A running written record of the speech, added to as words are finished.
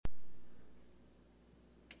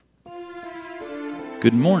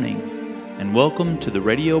Good morning, and welcome to the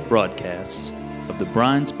radio broadcasts of the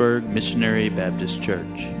Bryansburg Missionary Baptist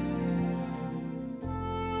Church.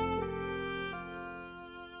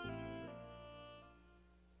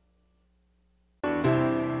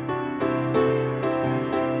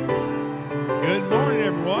 Good morning,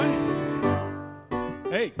 everyone.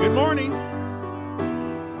 Hey, good morning.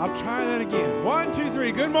 I'll try that again. 1, 2,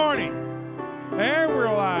 3. Good morning. There, we're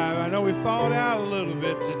alive. I know we've thawed out a little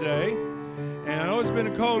bit today. And I know it's been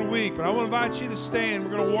a cold week, but I want to invite you to stand.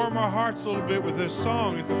 We're going to warm our hearts a little bit with this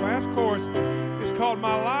song. It's the fast chorus. It's called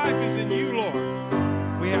My Life is in You, Lord.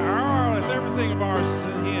 We have our life, everything of ours is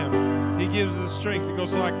in Him. He gives us the strength. It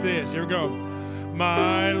goes like this. Here we go.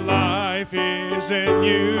 My life is in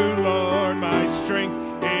You, Lord. My strength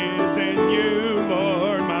is in You,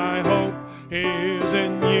 Lord. My hope is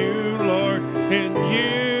in You, Lord. In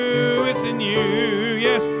You, it's in You.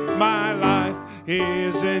 Yes, my life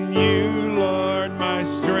is in You, Lord. My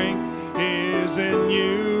strength is in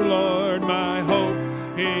You, Lord. My hope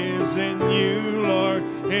is in You, Lord.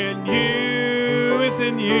 In You, it's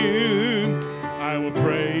in You. I will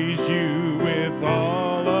praise You with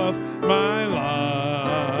all of my life.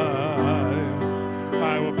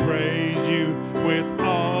 I will praise You with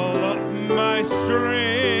all of my strength,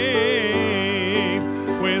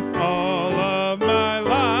 with all of my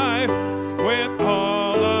life, with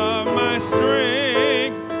all of my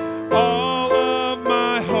strength. All of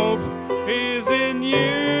my hope is in You.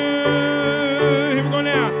 Here we go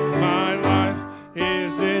now. My life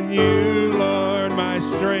is in You, Lord. My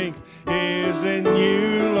strength is in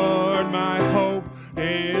You, Lord. My hope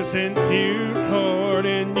is in You, Lord.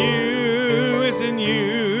 In You is in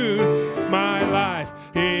You. My life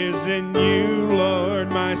is in You, Lord.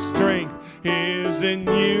 My strength is in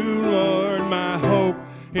You, Lord. My hope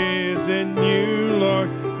is in You, Lord.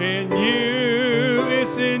 In You,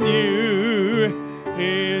 it's in You,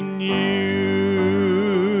 in You.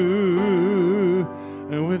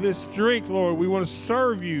 And with this strength, Lord, we want to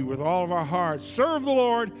serve You with all of our hearts. Serve the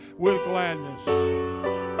Lord with gladness.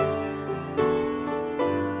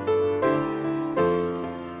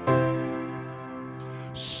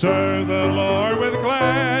 Serve the Lord with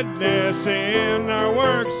gladness in our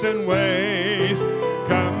works and ways.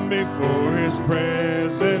 Come before His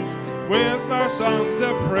presence with our songs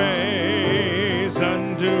of praise.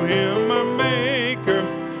 Unto Him our Maker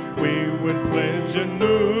we would pledge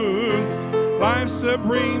anew life's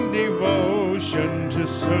supreme devotion to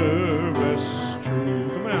service true.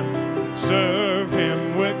 Come on. Serve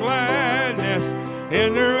Him with gladness,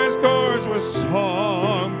 enter His courts with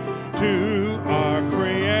song. To our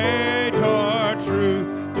Creator true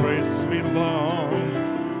praises belong.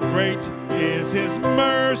 Great is His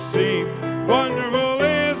mercy, wonderful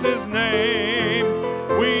is His name.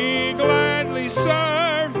 We gladly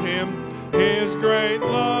serve Him, His great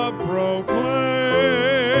love proclaim.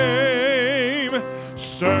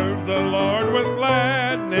 Serve the Lord with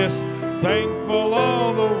gladness, thankful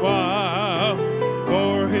all the while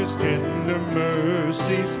for His tender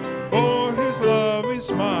mercies, for His loving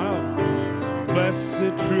smile.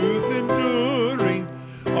 Blessed truth enduring,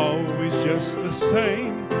 always just the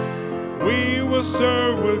same. We will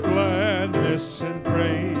serve with gladness and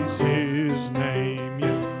praise His name.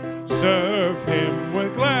 Yes, serve Him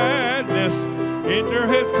with gladness, enter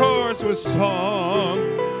His courts with song.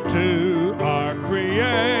 To our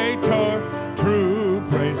Creator true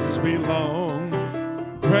praises belong.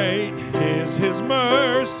 Great is His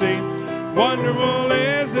mercy, wonderful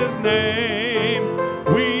is His name.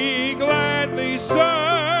 We gladly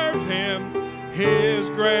serve Him, His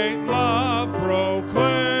great love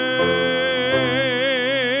proclaim.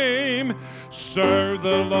 Serve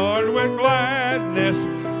the Lord with gladness,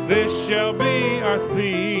 this shall be our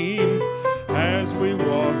theme, as we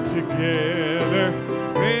walk together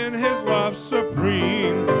in His love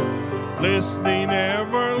supreme. Listening,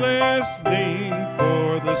 ever listening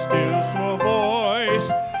for the still small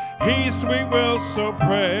voice. His sweet will so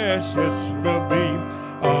precious will be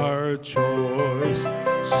our choice.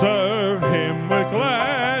 Serve Him with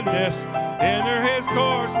gladness, enter His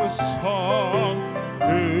courts with song.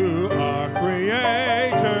 To our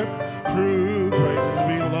Creator true praises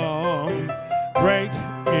belong. Great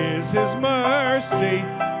is His mercy,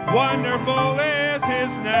 wonderful is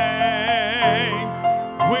His name.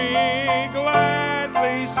 We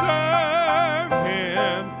gladly serve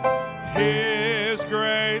Him, His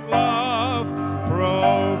great love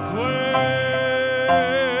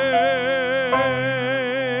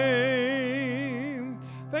proclaim.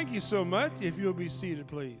 Thank you so much. If you'll be seated,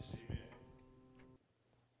 please.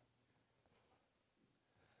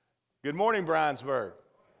 Good morning, Bryansburg.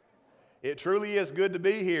 It truly is good to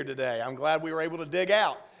be here today. I'm glad we were able to dig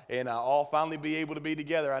out and all finally be able to be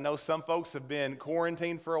together. I know some folks have been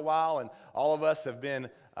quarantined for a while, and all of us have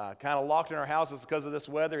been kind of locked in our houses because of this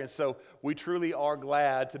weather, and so we truly are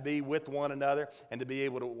glad to be with one another and to be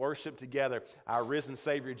able to worship together our risen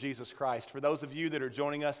Savior, Jesus Christ. For those of you that are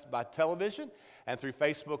joining us by television and through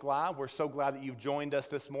Facebook Live, we're so glad that you've joined us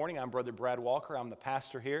this morning. I'm Brother Brad Walker. I'm the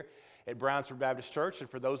pastor here at Brownsburg Baptist Church, and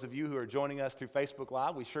for those of you who are joining us through Facebook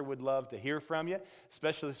Live, we sure would love to hear from you,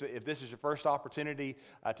 especially if this is your first opportunity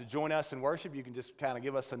to join us in worship. You can just kind of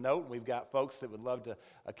give us a note, and we've got folks that would love to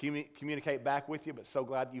communicate back with you, but so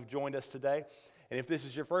glad you've joined us today. And if this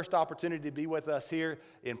is your first opportunity to be with us here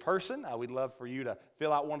in person, we'd love for you to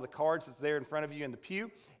fill out one of the cards that's there in front of you in the pew,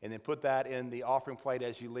 and then put that in the offering plate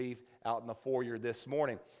as you leave out in the foyer this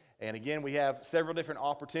morning. And again, we have several different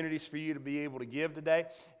opportunities for you to be able to give today.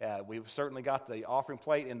 We've certainly got the offering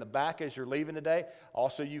plate in the back as you're leaving today.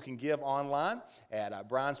 Also, you can give online at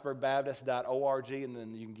brownsburgbaptist.org, and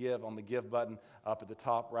then you can give on the give button up at the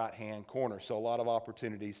top right-hand corner. So a lot of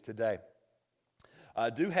opportunities today.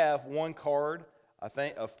 I do have one card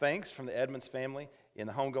of thanks from the Edmonds family in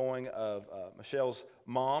the homegoing of Michelle's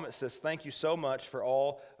mom. It says, "Thank you so much for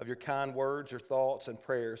all of your kind words, your thoughts, and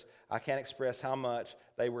prayers. I can't express how much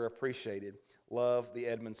they were appreciated. Love the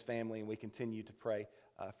Edmonds family," and we continue to pray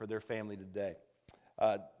for their family today.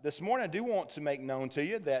 This morning, I do want to make known to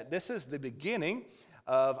you that this is the beginning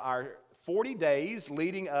of our 40 days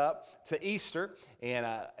leading up to Easter, and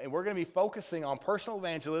we're going to be focusing on personal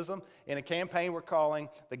evangelism in a campaign we're calling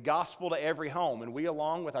The Gospel to Every Home. And we,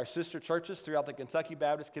 along with our sister churches throughout the Kentucky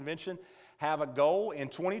Baptist Convention, have a goal in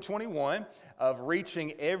 2021 of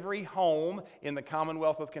reaching every home in the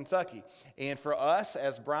Commonwealth of Kentucky. And for us,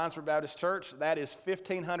 as Brownsburg Baptist Church, that is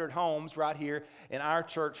 1,500 homes right here in our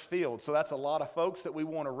church field. So that's a lot of folks that we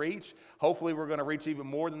want to reach. Hopefully, we're going to reach even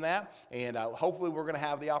more than that. And hopefully, we're going to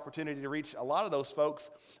have the opportunity to reach a lot of those folks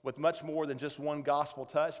with much more than just one gospel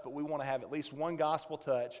touch. But we want to have at least one gospel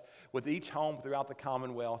touch with each home throughout the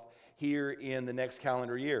Commonwealth here in the next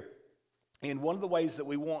calendar year. And one of the ways that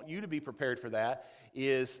we want you to be prepared for that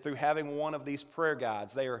is through having one of these prayer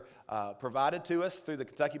guides. They are provided to us through the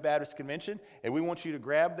Kentucky Baptist Convention, and we want you to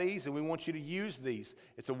grab these and we want you to use these.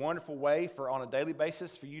 It's a wonderful way for, on a daily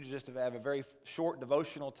basis, for you to just have a very short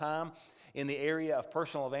devotional time in the area of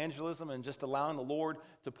personal evangelism and just allowing the Lord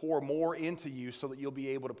to pour more into you so that you'll be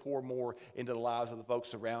able to pour more into the lives of the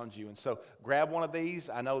folks around you. And so grab one of these.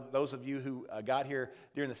 I know that those of you who got here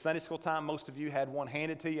during the Sunday school time, most of you had one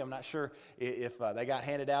handed to you. I'm not sure if they got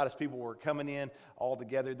handed out as people were coming in all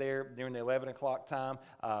together there during the 11 o'clock time.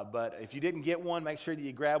 But if you didn't get one, make sure that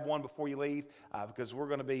you grab one before you leave because we're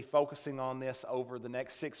going to be focusing on this over the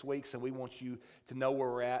next 6 weeks, and we want you to know where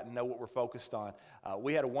we're at and know what we're focused on.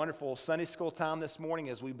 We had a wonderful Sunday school time this morning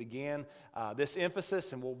as we began this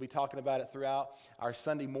emphasis, and we'll be talking about it throughout our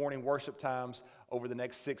Sunday morning worship times over the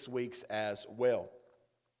next 6 weeks as well.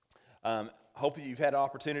 Hopefully you've had an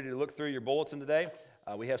opportunity to look through your bulletin today.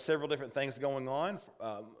 We have several different things going on.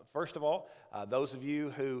 First of all, those of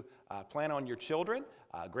you who plan on your children,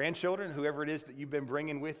 grandchildren, whoever it is that you've been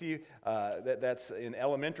bringing with you that's in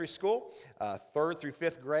elementary school, 3rd through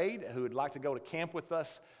 5th grade, who would like to go to camp with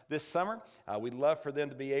us this summer, we'd love for them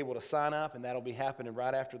to be able to sign up, and that'll be happening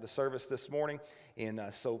right after the service this morning. And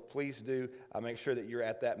so please do make sure that you're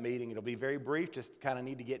at that meeting. It'll be very brief, just kind of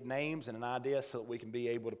need to get names and an idea so that we can be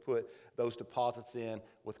able to put those deposits in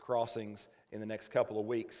with crossings in the next couple of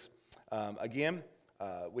weeks.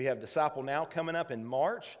 We have Disciple Now coming up in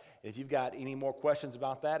March. If you've got any more questions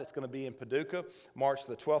about that, it's going to be in Paducah, March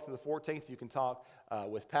the 12th to the 14th. You can talk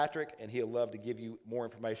with Patrick, and he'll love to give you more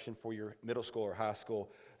information for your middle school or high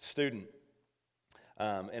school student.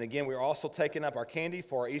 And again, we're also taking up our candy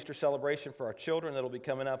for our Easter celebration for our children. That'll be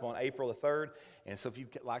coming up on April the 3rd. And so if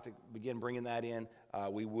you'd like to begin bringing that in,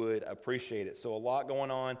 we would appreciate it. So a lot going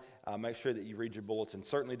on. Make sure that you read your bulletin.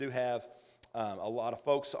 Certainly do have a lot of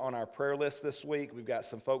folks on our prayer list this week. We've got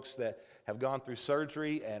some folks that have gone through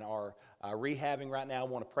surgery and are rehabbing right now. I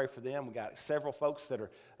want to pray for them. We've got several folks that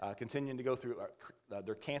are continuing to go through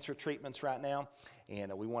their cancer treatments right now,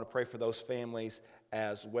 and we want to pray for those families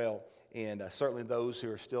as well. And certainly those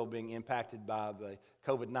who are still being impacted by the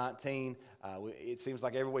COVID-19. It seems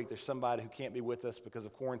like every week there's somebody who can't be with us because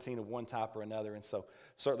of quarantine of one type or another. And so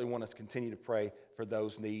certainly want to continue to pray for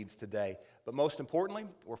those needs today. But most importantly,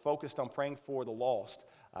 we're focused on praying for the lost,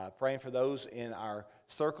 praying for those in our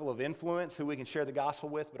circle of influence who we can share the gospel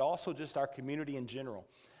with, but also just our community in general.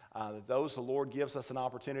 Those the Lord gives us an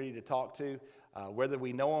opportunity to talk to, whether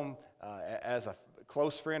we know them as a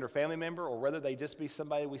close friend or family member, or whether they just be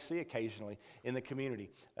somebody we see occasionally in the community.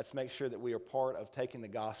 Let's make sure that we are part of taking the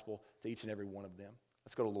gospel to each and every one of them.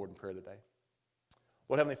 Let's go to the Lord in prayer today.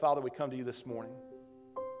 Lord Heavenly Father, we come to you this morning,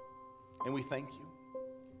 and we thank you.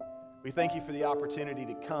 We thank you for the opportunity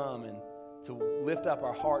to come and to lift up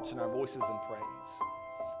our hearts and our voices in praise.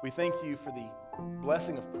 We thank you for the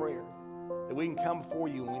blessing of prayer, that we can come before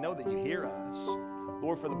you and we know that you hear us.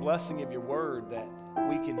 Lord, for the blessing of your word, that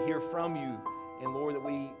we can hear from you, and Lord, that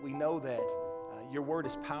we know that your word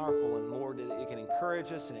is powerful, and Lord, it can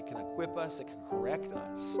encourage us and it can equip us, it can correct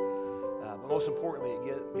us. But most importantly,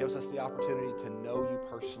 it gives us the opportunity to know you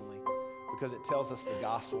personally, because it tells us the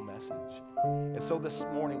gospel message. And so this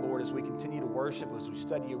morning, Lord, as we continue to worship, as we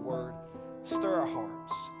study your word, stir our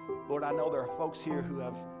hearts. Lord, I know there are folks here who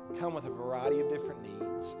have come with a variety of different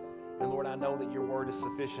needs. And Lord, I know that your word is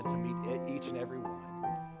sufficient to meet each and every one.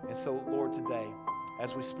 And so, Lord, today,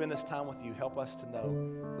 as we spend this time with you, help us to know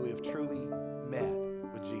that we have truly met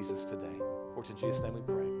with Jesus today. For it's in Jesus' name we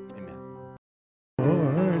pray. Amen.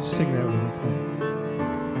 Lord, sing that with me. Come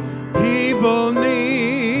on. People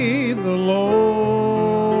need the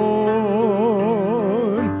Lord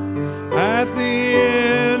at the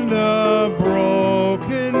end of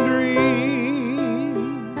broken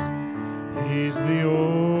dreams. He's the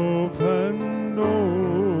open door.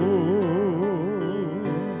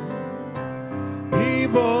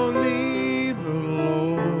 People need the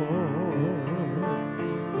Lord.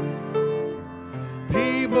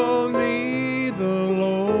 People need the Lord.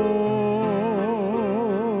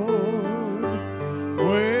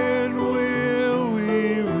 When will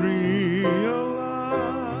we realize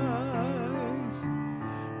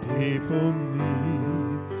people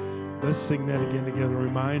need? Let's sing that again together.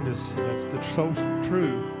 Remind us that's the so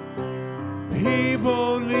true.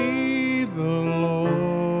 People need the Lord.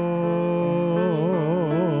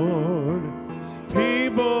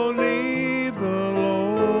 People need the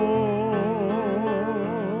Lord.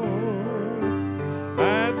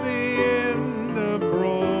 At the end of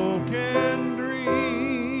broken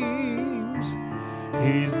dreams,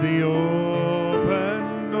 he's the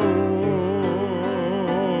open door.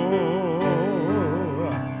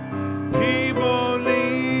 People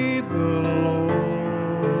need the Lord.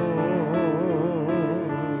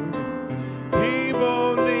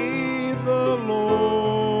 People need the Lord.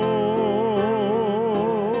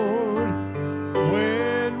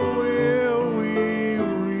 When will we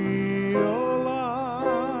realize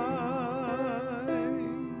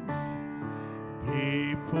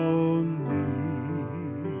people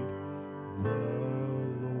need the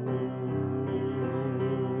Lord?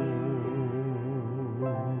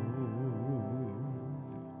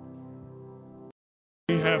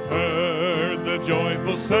 We have heard the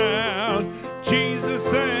joyful sound. Jesus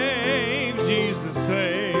saves, Jesus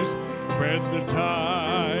saves. Spread the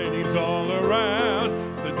tidings all around.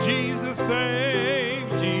 That Jesus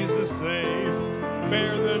saves, Jesus saves.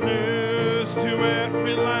 Bear the news to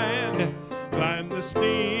every land. Climb the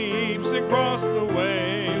steeps and cross the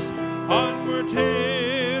waves. Onward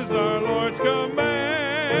 'tis our Lord's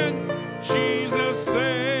command. Jesus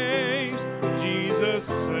saves, Jesus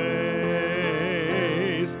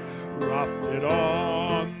saves. Wafted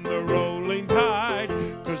on the rolling tide,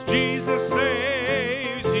 'cause Jesus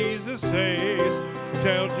saves, Jesus saves.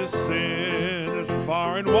 Tell just sinners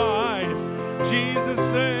far and wide. Jesus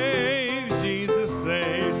saves, Jesus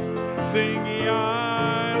saves. Sing ye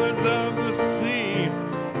islands of the sea,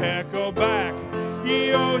 echo back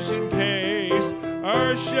ye ocean caves.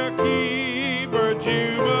 Earth shall keep her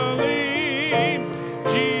jubilee.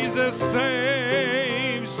 Jesus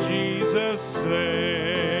saves, Jesus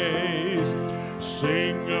saves.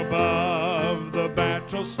 Sing above the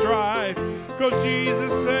battle strife, 'cause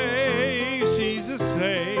Jesus saves, Jesus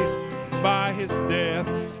saves. By his death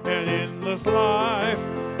and endless life,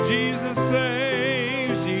 Jesus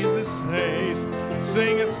saves, Jesus saves.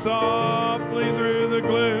 Sing it softly through the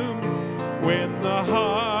gloom, when the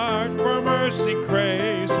heart for mercy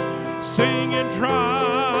craves. Sing in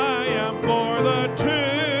triumph o'er the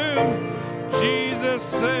tomb. Jesus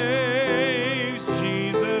saves,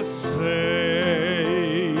 Jesus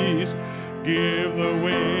saves. Give the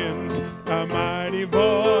winds a mighty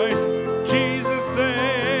voice. Jesus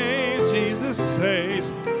saves, Jesus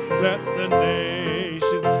saves. Let the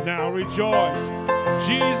nations now rejoice.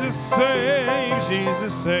 Jesus saves,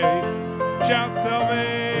 Jesus saves. Shout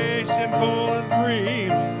salvation full and free.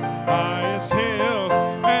 Highest hills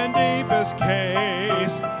and deepest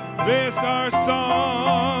caves. This our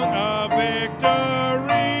song of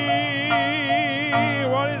victory.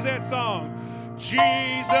 What is that song?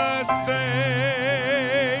 Jesus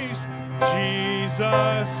saves,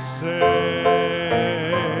 Jesus saves.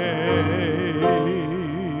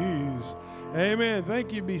 praise. Amen.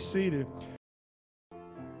 Thank you. Be seated.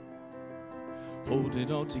 Hold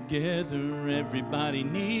it all together, everybody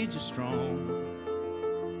needs you strong.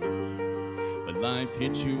 But life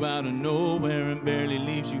hits you out of nowhere and barely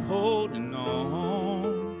leaves you holding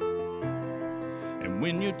on. And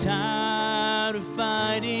when you're tired of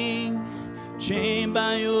fighting, chained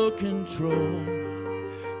by your control,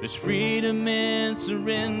 there's freedom in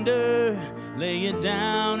surrender. Lay it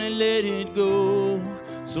down and let it go.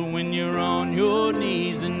 So when you're on your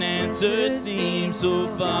knees and answers seem so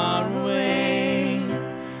far away,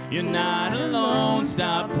 you're not alone.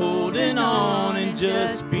 Stop holding on and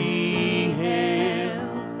just be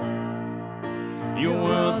held. Your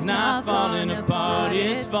world's not falling apart,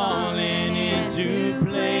 it's falling into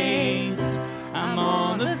place. I'm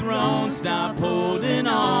on the throne. Stop holding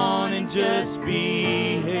on and just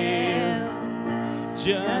be held.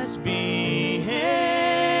 Just be held.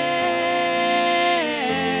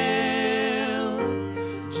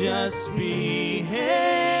 Just be held.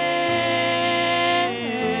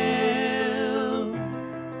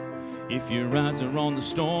 If your eyes are on the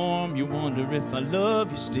storm, you wonder if I love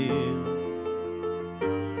you still.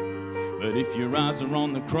 But if your eyes are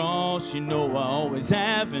on the cross, you know I always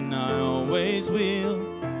have and I always will.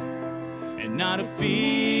 And not a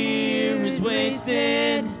fear is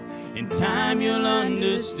wasted. In time you'll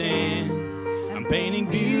understand. I'm painting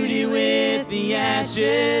beauty with the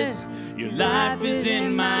ashes. Your life is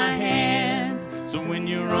in my hands. So when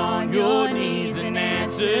you're on your knees and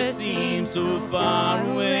answers seem so far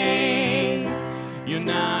away, you're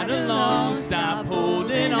not alone. Stop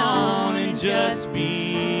holding on and just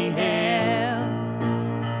be held.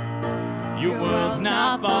 Your world's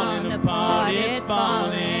not falling apart, it's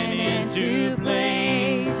falling into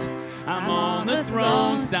place. I'm on the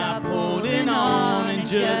throne. Stop holding on and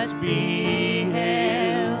just be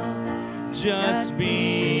held. Just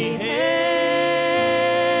be held.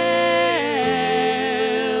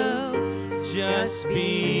 Just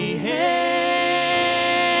be held.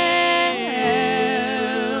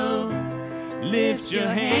 Lift your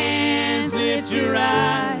hands, lift your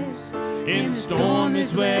eyes. In the storm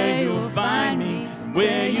is where you'll find me.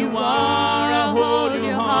 Where you are, I'll hold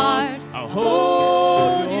your heart. I'll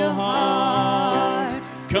hold your heart.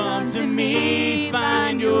 Come to me,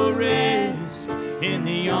 find your rest in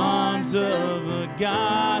the arms of a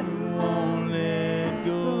God who won't let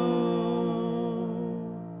go.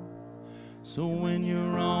 So when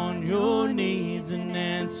you're on your knees and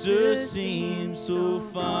answers seem so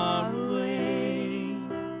far away,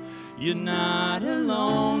 you're not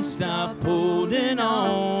alone. Stop holding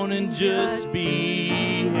on and just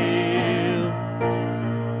be held.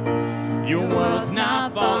 Your world's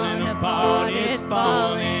not falling apart, it's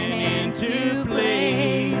falling into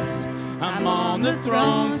place. I'm on the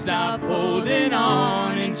throne. Stop holding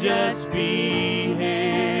on and just be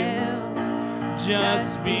held.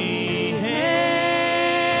 Just be held.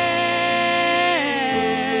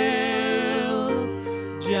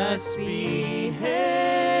 Just be held.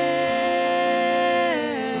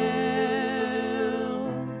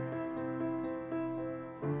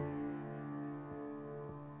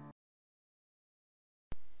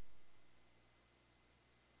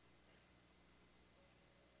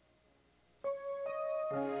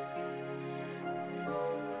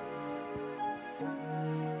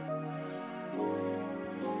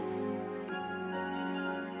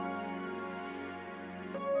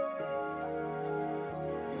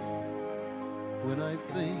 When I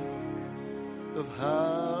think of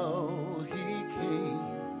how he came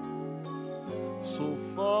so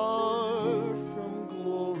far from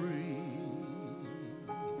glory,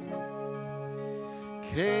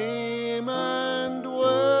 came and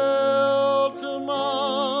dwelt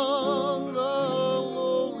among the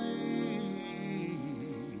lowly,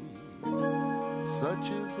 such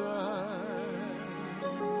as I,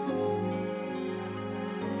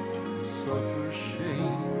 to suffer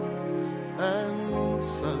shame and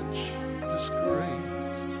such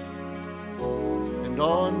disgrace, and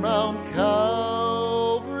on Mount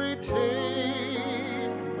Calvary take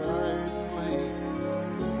my place.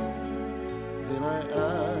 Then I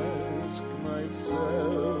ask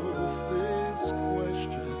myself this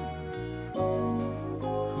question: who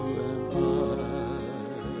am I?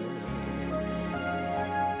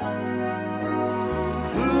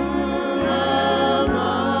 Who am I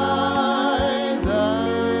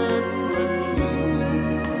that a king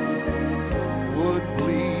would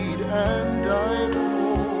bleed and die for?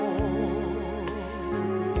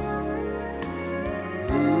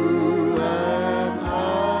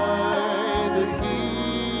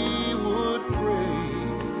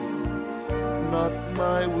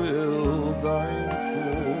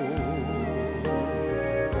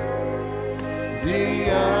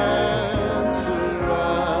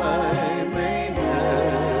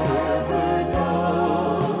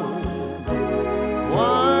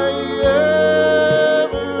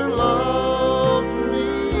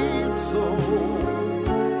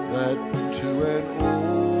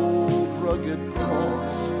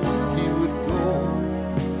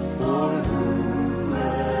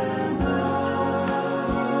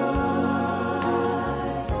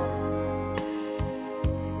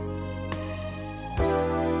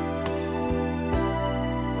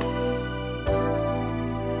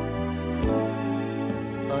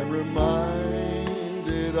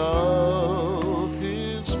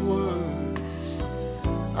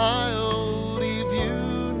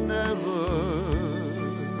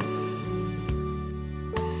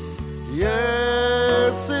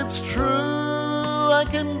 it's true, I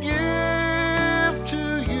can give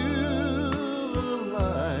to you a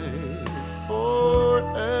life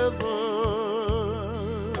forever.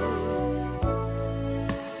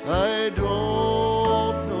 I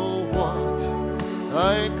don't know what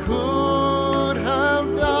I could have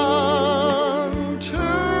done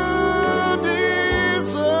to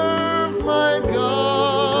deserve my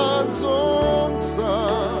God's own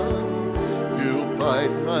Son. He'll fight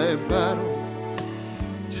my battles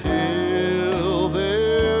till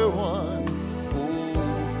they're won. Who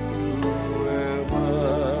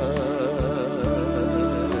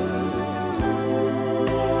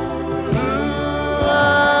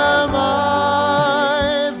am I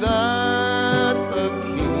that a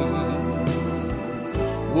king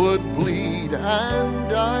would bleed and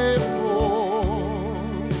die for?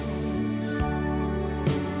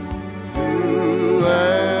 Who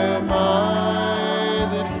am I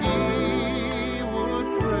that he would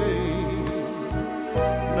pray,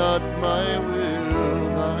 not my will,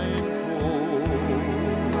 thine for?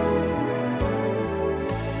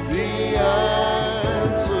 The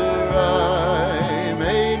answer I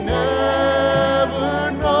may never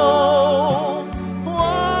know,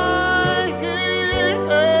 why he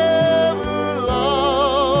ever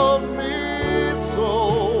loved me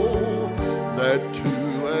so, that to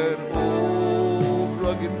an old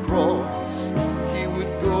rugged cross he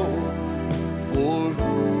would go. For who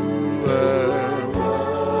am I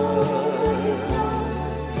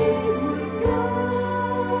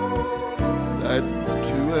that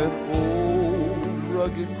to an old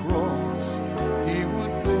rugged cross he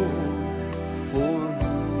would go? For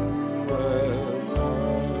who am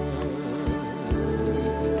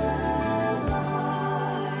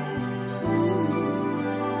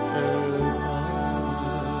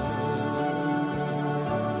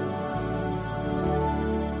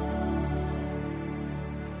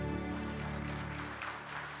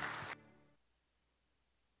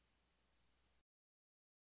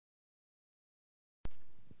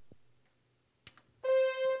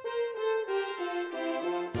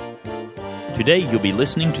Today you'll be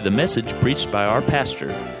listening to the message preached by our pastor,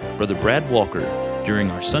 Brother Brad Walker,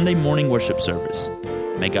 during our Sunday morning worship service.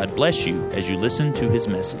 May God bless you as you listen to his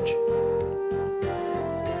message.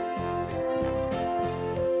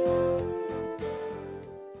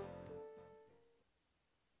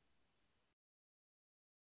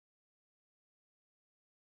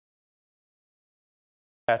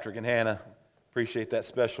 Patrick and Hannah, appreciate that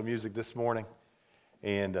special music this morning.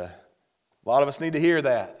 And a lot of us need to hear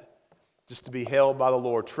that. Just to be held by the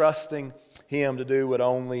Lord, trusting him to do what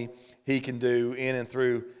only he can do in and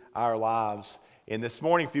through our lives. And this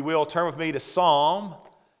morning, if you will, turn with me to Psalm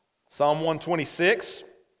 126.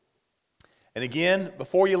 And again,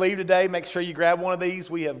 before you leave today, make sure you grab one of these.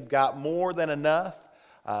 We have got more than enough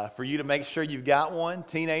for you to make sure you've got one.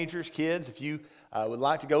 Teenagers, kids, if you would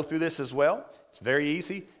like to go through this as well, it's very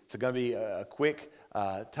easy. It's going to be a quick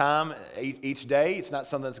time each day. It's not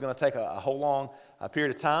something that's going to take a whole long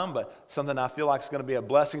period of time, but something I feel like is going to be a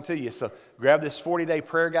blessing to you. So grab this 40-day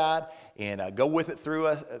prayer guide and go with it through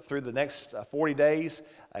the next 40 days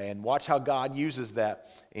and watch how God uses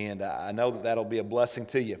that. And I know that that'll be a blessing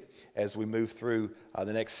to you as we move through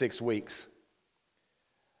the next 6 weeks.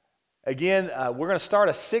 Again, we're going to start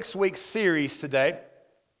a 6-week series today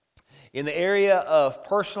in the area of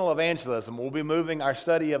personal evangelism. We'll be moving our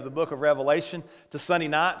study of the book of Revelation to Sunday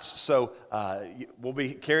nights. So we'll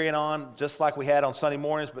be carrying on just like we had on Sunday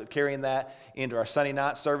mornings, but carrying that into our Sunday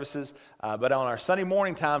night services. But on our Sunday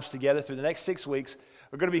morning times together through the next 6 weeks,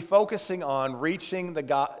 we're going to be focusing on taking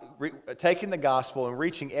the gospel and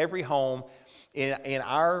reaching every home in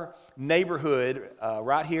our neighborhood,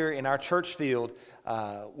 right here in our church field,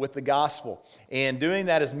 with the gospel, and doing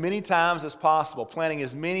that as many times as possible, planting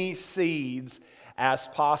as many seeds as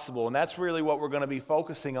possible. And that's really what we're going to be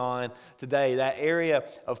focusing on today, that area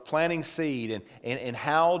of planting seed and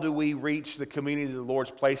how do we reach the community the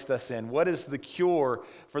Lord's placed us in. What is the cure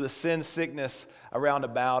for the sin sickness around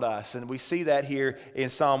about us? And we see that here in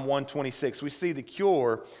Psalm 126. We see the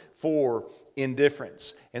cure for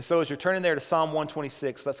indifference. And so as you're turning there to Psalm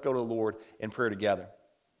 126, let's go to the Lord in prayer together.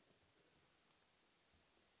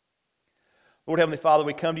 Lord Heavenly Father,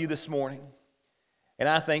 we come to you this morning, and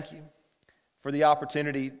I thank you for the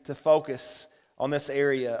opportunity to focus on this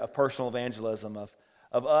area of personal evangelism,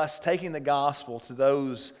 of us taking the gospel to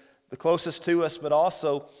those the closest to us, but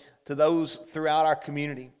also to those throughout our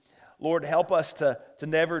community. Lord, help us to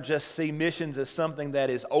never just see missions as something that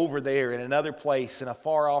is over there in another place, in a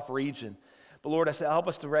far-off region. But Lord, I say, help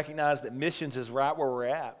us to recognize that missions is right where we're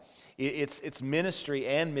at. It's ministry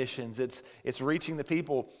and missions. It's reaching the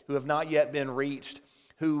people who have not yet been reached,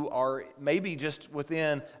 who are maybe just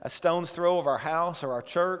within a stone's throw of our house or our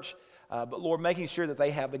church, but Lord, making sure that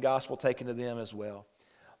they have the gospel taken to them as well.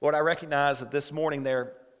 Lord, I recognize that this morning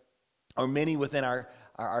there are many within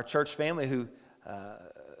our church family who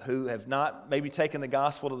have not maybe taken the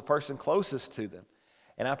gospel to the person closest to them.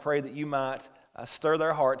 And I pray that you might stir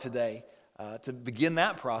their heart today to begin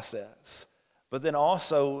that process, but then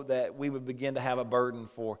also that we would begin to have a burden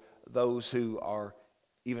for those who are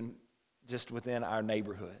even just within our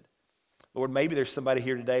neighborhood. Lord, maybe there's somebody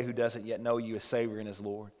here today who doesn't yet know you as Savior and as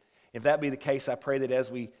Lord. If that be the case, I pray that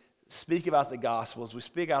as we speak about the gospel, as we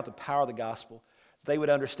speak out the power of the gospel, they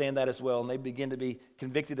would understand that as well, and they begin to be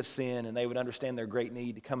convicted of sin, and they would understand their great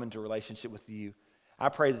need to come into a relationship with you. I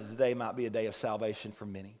pray that today might be a day of salvation for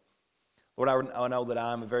many. Lord, I know that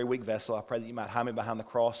I'm a very weak vessel. I pray that you might hide me behind the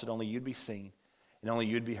cross, that only you'd be seen and only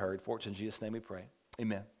you'd be heard. For it's in Jesus' name we pray.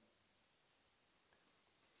 Amen.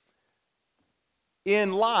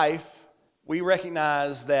 In life, we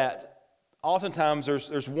recognize that oftentimes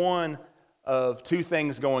there's one of two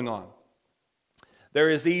things going on.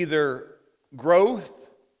 There is either growth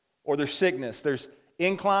or there's sickness. There's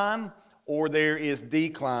incline or there is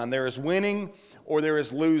decline. There is winning or there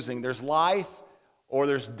is losing. There's life or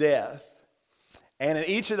there's death. And in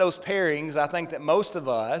each of those pairings, I think that most of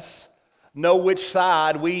us know which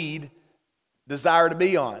side we'd desire to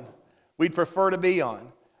be on. We'd prefer to be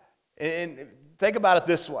on. And think about it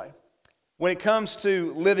this way. When it comes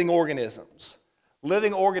to living organisms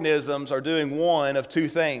are doing one of two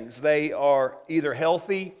things. They are either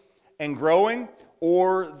healthy and growing,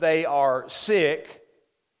 or they are sick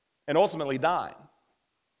and ultimately dying.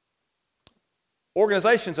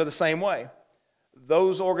 Organizations are the same way.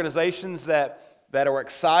 Those organizations that are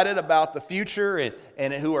excited about the future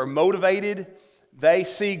and who are motivated, they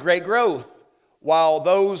see great growth. While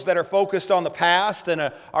those that are focused on the past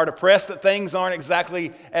and are depressed that things aren't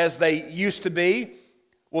exactly as they used to be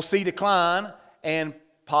will see decline and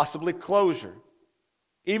possibly closure.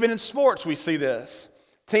 Even in sports we see this.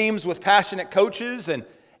 Teams with passionate coaches and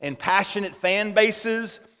passionate fan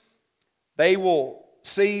bases, they will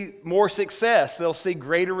see more success. They'll see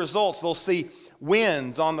greater results. They'll see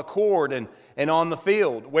wins on the court and on the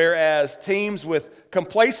field. Whereas teams with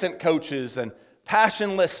complacent coaches and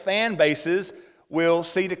passionless fan bases will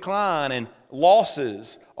see decline and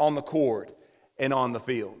losses on the court and on the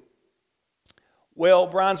field. Well,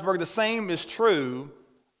 Brownsburg, the same is true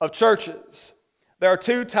of churches. There are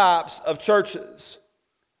two types of churches.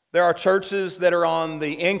 There are churches that are on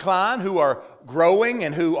the incline, who are growing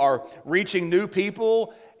and who are reaching new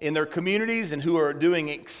people in their communities and who are doing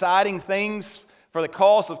exciting things for the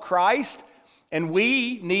cause of Christ. And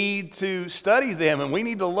we need to study them and we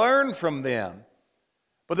need to learn from them.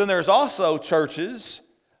 But then there's also churches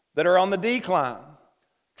that are on the decline,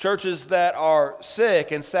 churches that are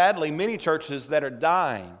sick, and sadly, many churches that are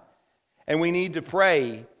dying. And we need to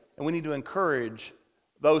pray and we need to encourage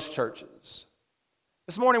those churches.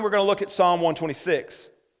 This morning we're going to look at Psalm 126.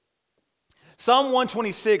 Psalm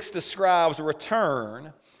 126 describes the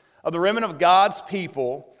return of the remnant of God's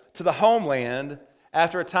people to the homeland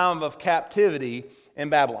after a time of captivity in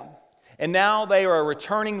Babylon. And now they are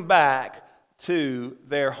returning back to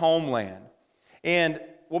their homeland. And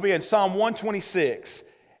we'll be in Psalm 126.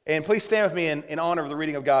 And please stand with me in honor of the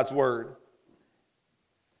reading of God's word.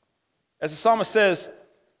 As the psalmist says,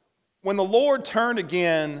 when the Lord turned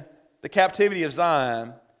again the captivity of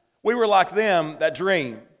Zion, we were like them that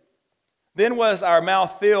dream. Then was our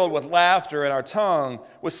mouth filled with laughter and our tongue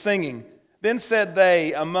with singing. Then said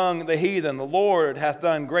they among the heathen, the Lord hath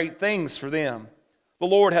done great things for them. The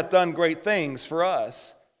Lord hath done great things for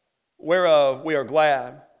us, whereof we are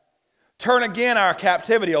glad. Turn again our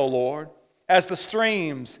captivity, O Lord, as the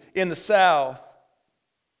streams in the south.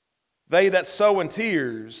 They that sow in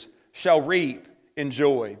tears shall reap in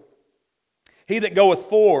joy. He that goeth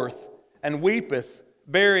forth and weepeth,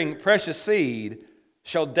 bearing precious seed,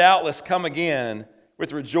 shall doubtless come again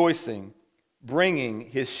with rejoicing, bringing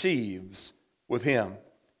his sheaves with him.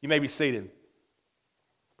 You may be seated.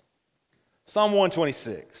 Psalm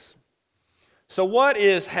 126. So what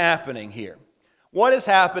is happening here? What is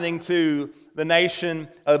happening to the nation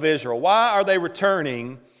of Israel? Why are they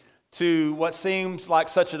returning to what seems like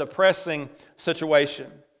such a depressing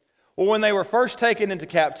situation? Well, when they were first taken into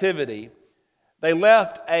captivity, they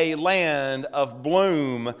left a land of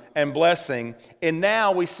bloom and blessing, and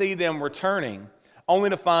now we see them returning, only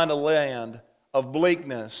to find a land of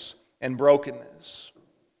bleakness and brokenness.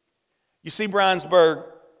 You see, Brownsburg,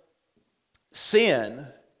 sin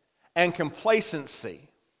and complacency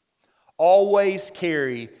always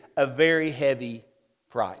carry a very heavy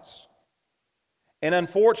price. And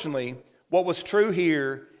unfortunately, what was true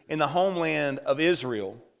here in the homeland of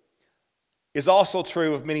Israel is also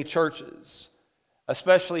true of many churches,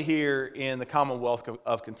 especially here in the Commonwealth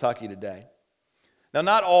of Kentucky today. Now,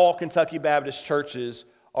 not all Kentucky Baptist churches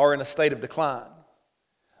are in a state of decline,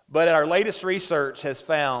 but our latest research has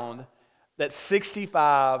found that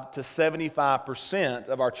 65 to 75%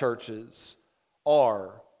 of our churches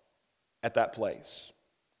are at that place.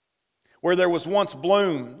 Where there was once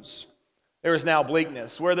blooms, there is now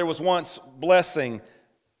bleakness. Where there was once blessing,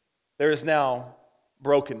 there is now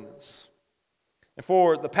brokenness. And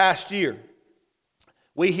for the past year,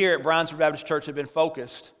 we here at Brownsburg Baptist Church have been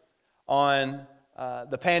focused on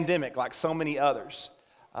the pandemic like so many others.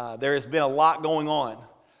 There has been a lot going on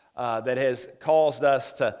that has caused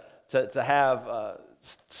us to have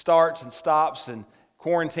starts and stops and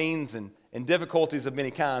quarantines and difficulties of many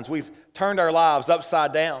kinds. We've turned our lives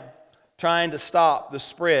upside down trying to stop the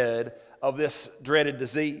spread of this dreaded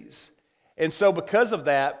disease. And so because of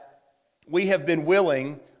that, we have been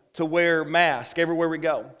willing to wear masks everywhere we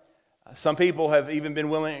go. Some people have even been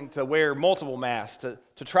willing to wear multiple masks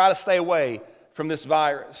to try to stay away from this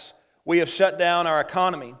virus. We have shut down our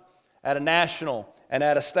economy at a national and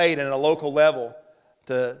at a state and at a local level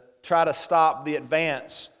to try to stop the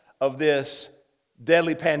advance of this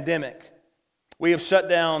deadly pandemic. We have shut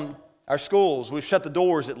down our schools. We've shut the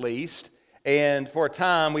doors at least. And for a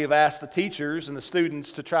time, we have asked the teachers and the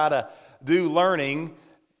students to try to do learning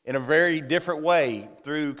in a very different way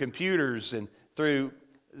through computers and through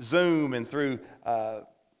Zoom and through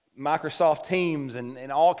Microsoft Teams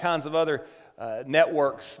and all kinds of other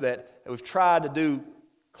networks that we've tried to do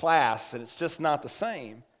class, and it's just not the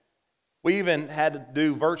same. We even had to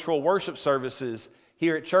do virtual worship services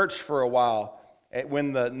here at church for a while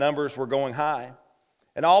when the numbers were going high.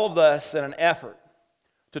 And all of this in an effort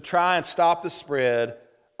to try and stop the spread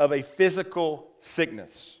of a physical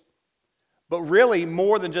sickness. But really,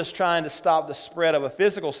 more than just trying to stop the spread of a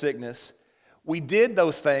physical sickness, we did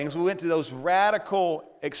those things. We went to those radical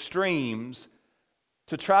extremes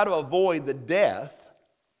to try to avoid the death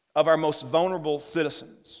of our most vulnerable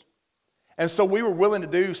citizens. And so we were willing to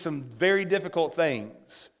do some very difficult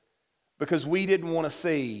things because we didn't want to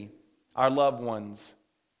see our loved ones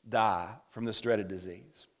die from this dreaded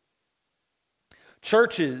disease.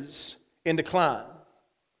 Churches in decline,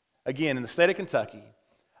 again, in the state of Kentucky,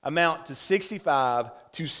 amount to 65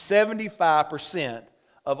 to 75%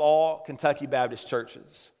 of all Kentucky Baptist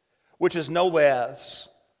churches, which is no less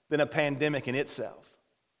than a pandemic in itself.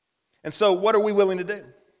 And so what are we willing to do?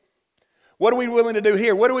 What are we willing to do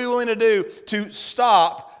here? What are we willing to do to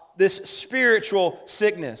stop this spiritual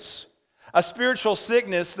sickness? A spiritual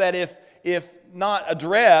sickness that if not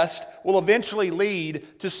addressed will eventually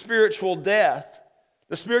lead to spiritual death.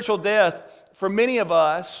 The spiritual death for many of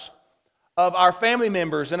us, of our family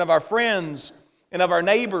members and of our friends and of our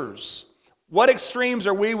neighbors. What extremes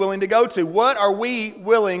are we willing to go to? What are we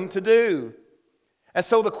willing to do? And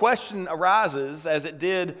so the question arises, as it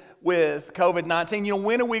did with COVID-19,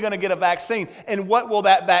 when are we going to get a vaccine? And what will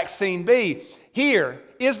that vaccine be? Here,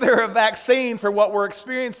 is there a vaccine for what we're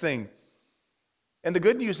experiencing? And the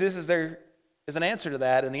good news is there is an answer to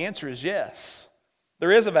that, and the answer is yes.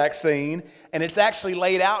 There is a vaccine, and it's actually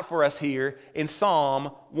laid out for us here in Psalm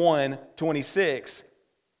 126.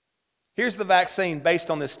 Here's the vaccine based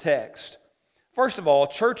on this text. First of all,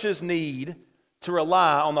 churches need to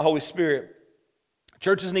rely on the Holy Spirit.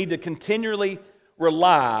 Churches need to continually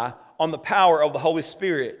rely on the power of the Holy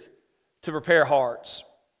Spirit to prepare hearts.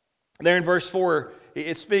 There in verse 4,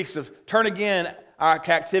 it speaks of, turn again our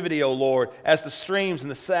captivity, O Lord, as the streams in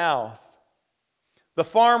the south. The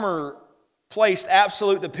farmer placed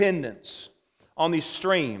absolute dependence on these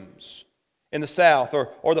streams in the south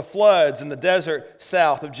or the floods in the desert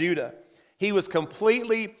south of Judah. He was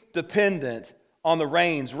completely dependent on the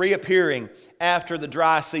rains reappearing after the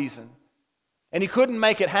dry season. And he couldn't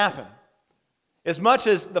make it happen. As much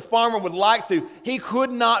as the farmer would like to, he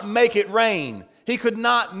could not make it rain. He could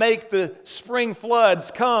not make the spring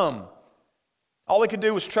floods come. All he could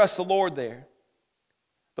do was trust the Lord there.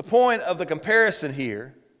 The point of the comparison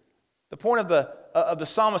here, the point of the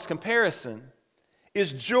psalmist's comparison,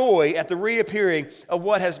 is joy at the reappearing of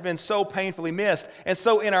what has been so painfully missed. And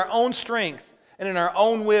so in our own strength and in our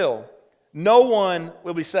own will, no one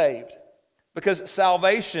will be saved, because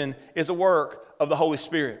salvation is a work of the Holy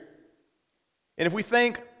Spirit. And if we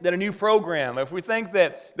think that a new program, if we think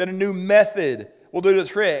that a new method will do the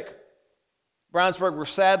trick, Brownsburg, we're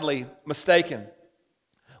sadly mistaken.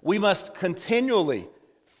 We must continually,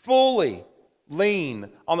 fully lean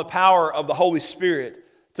on the power of the Holy Spirit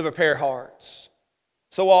to prepare hearts.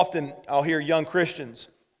 So often I'll hear young Christians,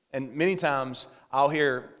 and many times I'll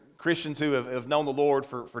hear Christians who have known the Lord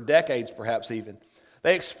for decades, perhaps even,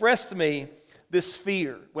 they express to me this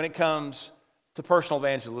fear when it comes to personal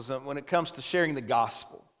evangelism, when it comes to sharing the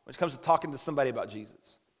gospel, when it comes to talking to somebody about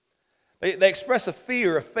Jesus. They express a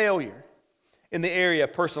fear of failure in the area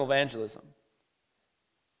of personal evangelism.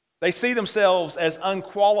 They see themselves as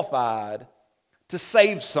unqualified to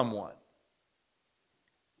save someone.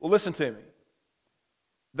 Well, listen to me.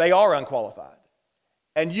 They are unqualified,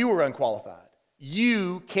 and you are unqualified.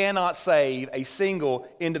 You cannot save a single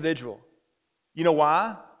individual. You know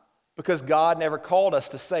why? Because God never called us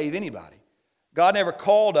to save anybody. God never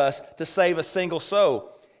called us to save a single soul.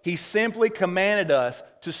 He simply commanded us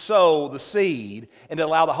to sow the seed and to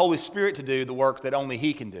allow the Holy Spirit to do the work that only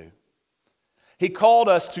He can do. He called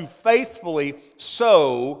us to faithfully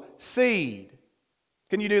sow seed.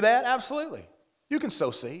 Can you do that? Absolutely. You can sow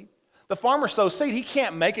seed. The farmer sows seed. He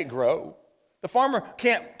can't make it grow. The farmer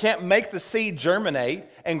can't make the seed germinate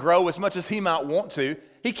and grow as much as he might want to.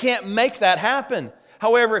 He can't make that happen.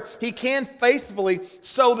 However, he can faithfully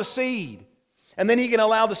sow the seed. And then he can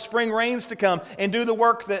allow the spring rains to come and do the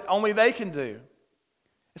work that only they can do.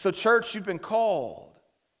 And so, church, you've been called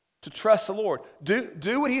to trust the Lord.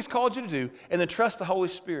 Do what He's called you to do, and then trust the Holy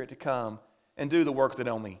Spirit to come and do the work that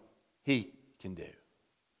only He can do.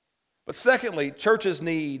 But secondly, churches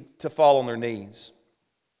need to fall on their knees.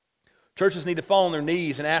 Churches need to fall on their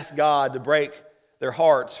knees and ask God to break their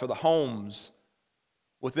hearts for the homes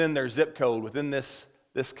within their zip code, within this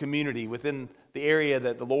community, within the area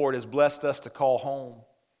that the Lord has blessed us to call home.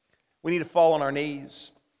 We need to fall on our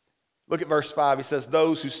knees. Look at verse 5. He says,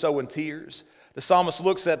 those who sow in tears. The psalmist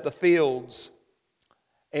looks at the fields,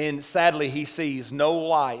 and sadly he sees no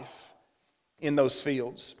life in those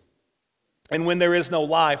fields. And when there is no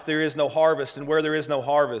life, there is no harvest. And where there is no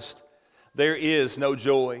harvest, there is no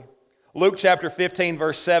joy. Luke chapter 15,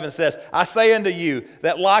 verse 7 says, I say unto you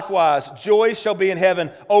that likewise joy shall be in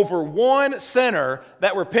heaven over one sinner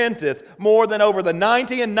that repenteth more than over the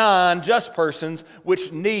 99 just persons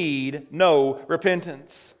which need no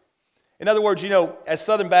repentance. In other words, as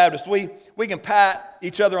Southern Baptists, we can pat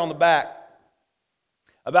each other on the back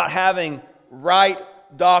about having right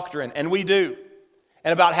doctrine, and we do,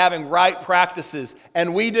 and about having right practices,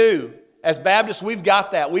 and we do. As Baptists, we've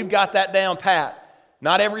got that. We've got that down pat.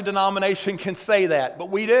 Not every denomination can say that, but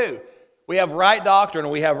we do. We have right doctrine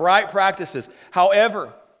and we have right practices.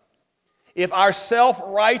 However, if our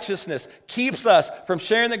self-righteousness keeps us from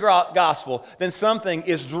sharing the gospel, then something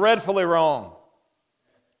is dreadfully wrong.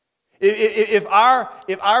 If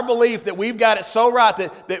our belief that we've got it so right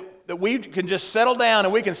that we can just settle down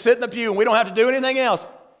and we can sit in the pew and we don't have to do anything else,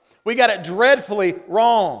 we got it dreadfully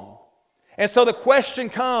wrong. And so the question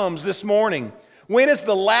comes this morning, when's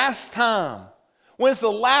the last time,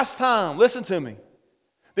 listen to me,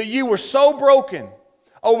 that you were so broken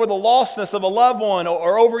over the lostness of a loved one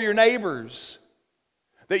or over your neighbors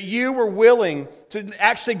that you were willing to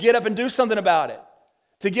actually get up and do something about it?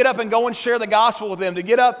 To get up and go and share the gospel with them, to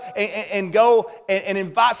get up and go and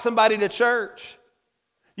invite somebody to church.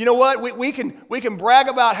 You know what? We can brag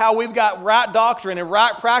about how we've got right doctrine and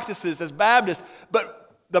right practices as Baptists, but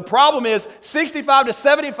the problem is 65 to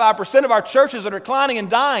 75% of our churches are declining and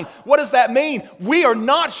dying. What does that mean? We are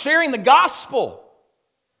not sharing the gospel.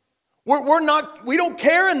 We don't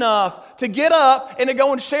care enough to get up and to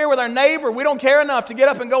go and share with our neighbor. We don't care enough to get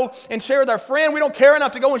up and go and share with our friend. We don't care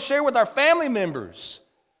enough to go and share with our family members.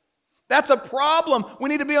 That's a problem. We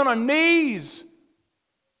need to be on our knees,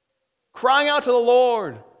 crying out to the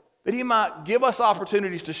Lord that He might give us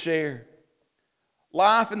opportunities to share.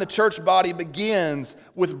 Life in the church body begins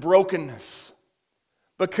with brokenness,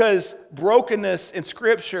 because brokenness in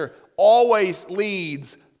Scripture always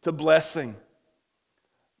leads to blessing.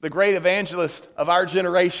 The great evangelist of our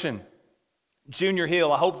generation, Junior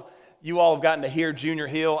Hill. I hope you all have gotten to hear Junior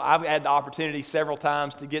Hill. I've had the opportunity several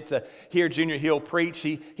times to get to hear Junior Hill preach.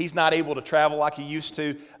 He's not able to travel like he used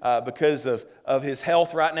to because of his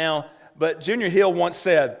health right now. But Junior Hill once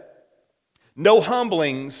said, no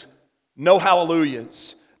humblings, no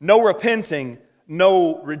hallelujahs, no repenting,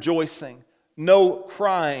 no rejoicing, no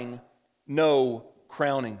crying, no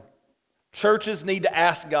crowning. Churches need to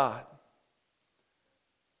ask God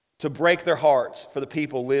to break their hearts for the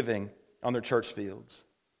people living on their church fields.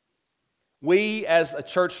 We as a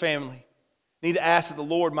church family need to ask that the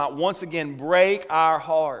Lord might once again break our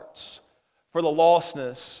hearts for the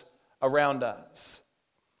lostness around us.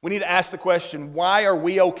 We need to ask the question, why are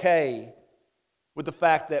we okay with the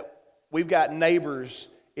fact that we've got neighbors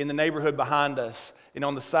in the neighborhood behind us and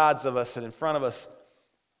on the sides of us and in front of us,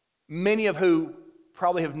 many of who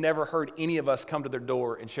probably have never heard any of us come to their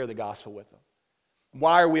door and share the gospel with them?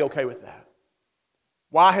 Why are we okay with that?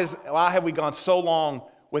 Why have we gone so long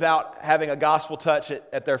without having a gospel touch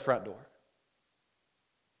at their front door?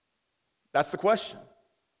 That's the question.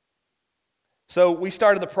 So we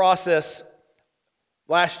started the process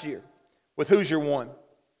last year with Who's Your One?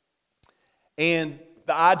 And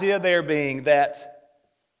the idea there being that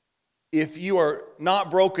if you are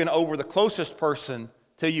not broken over the closest person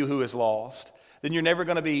to you who is lost, then you're never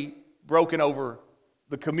going to be broken over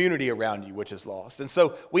the community around you which is lost. And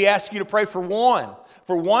so we ask you to pray for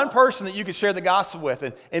one person that you could share the gospel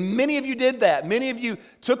with. And many of you did that. Many of you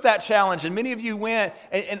took that challenge, and many of you went.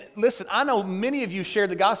 And listen, I know many of you shared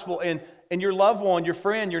the gospel, and your loved one, your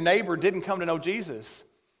friend, your neighbor didn't come to know Jesus.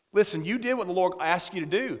 Listen, you did what the Lord asked you to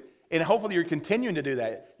do, and hopefully you're continuing to do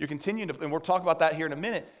that. You're continuing to, and we'll talk about that here in a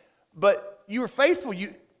minute. But you were faithful.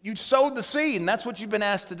 You sowed the seed, and that's what you've been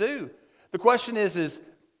asked to do. The question is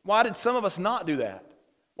why did some of us not do that?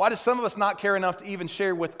 Why did some of us not care enough to even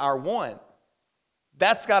share with our one?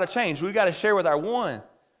 That's got to change. We've got to share with our one.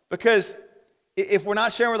 Because if we're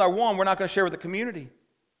not sharing with our one, we're not going to share with the community.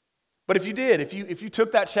 But if you did, if you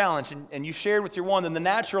took that challenge and you shared with your one, then the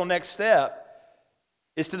natural next step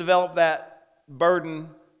is to develop that burden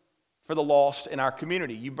for the lost in our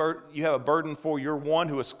community. You have a burden for your one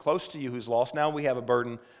who is close to you who's lost. Now we have a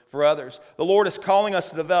burden for others. The Lord is calling us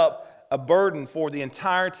to develop a burden for the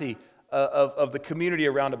entirety of the community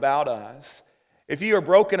around about us. If you are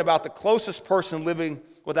broken about the closest person living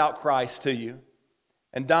without Christ to you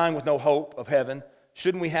and dying with no hope of heaven,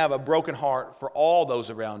 shouldn't we have a broken heart for all those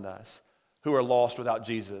around us who are lost without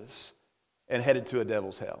Jesus and headed to a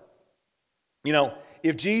devil's hell? You know,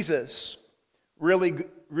 if Jesus really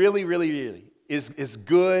is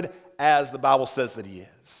good as the Bible says that he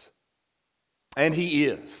is, and he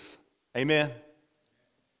is, amen?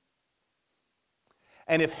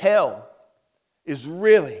 And if hell is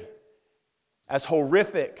really as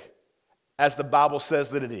horrific as the Bible says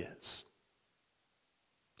that it is,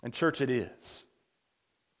 and church, it is,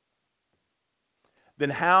 then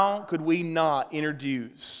how could we not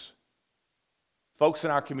introduce folks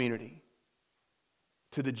in our community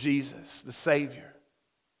to the Jesus, the Savior,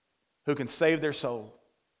 who can save their soul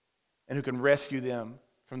and who can rescue them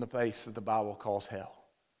from the place that the Bible calls hell?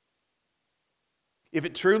 If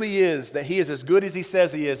it truly is that he is as good as he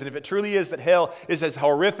says he is, and if it truly is that hell is as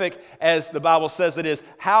horrific as the Bible says it is,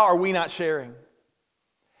 how are we not sharing?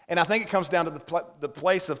 And I think it comes down to the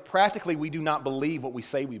place of practically we do not believe what we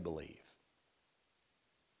say we believe.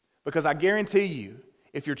 Because I guarantee you,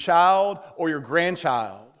 if your child or your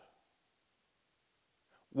grandchild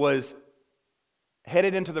was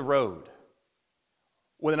headed into the road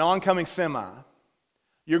with an oncoming semi,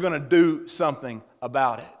 you're going to do something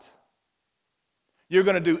about it. You're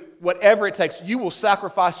going to do whatever it takes. You will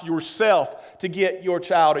sacrifice yourself to get your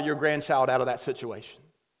child or your grandchild out of that situation.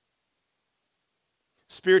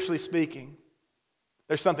 Spiritually speaking,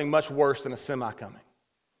 there's something much worse than a semi coming.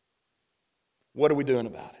 What are we doing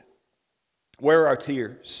about it? Where are our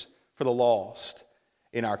tears for the lost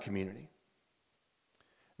in our community?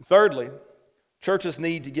 And thirdly, churches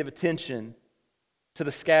need to give attention to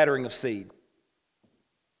the scattering of seed.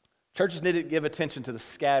 Churches need to give attention to the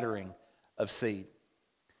scattering of seed.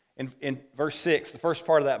 In verse 6, the first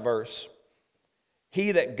part of that verse,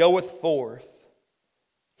 he that goeth forth.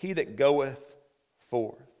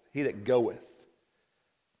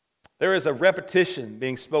 There is a repetition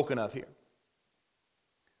being spoken of here.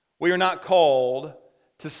 We are not called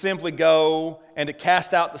to simply go and to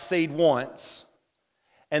cast out the seed once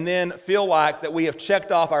and then feel like that we have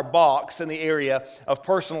checked off our box in the area of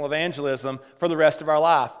personal evangelism for the rest of our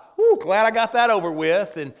life. Woo, glad I got that over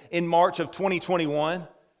with in March of 2021.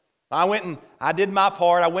 I went and I did my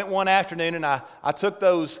part. I went one afternoon and I took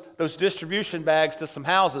those distribution bags to some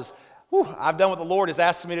houses. Whew, I've done what the Lord has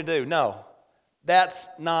asked me to do. No, that's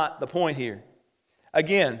not the point here.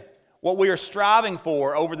 Again, what we are striving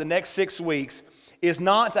for over the next 6 weeks is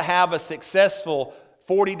not to have a successful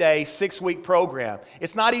 40-day, 6-week program.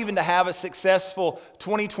 It's not even to have a successful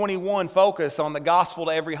 2021 focus on the gospel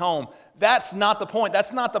to every home. That's not the point.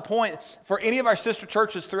 That's not the point for any of our sister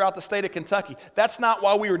churches throughout the state of Kentucky. That's not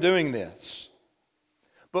why we were doing this.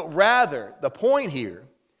 But rather, the point here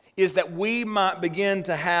is that we might begin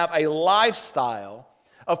to have a lifestyle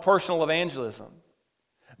of personal evangelism.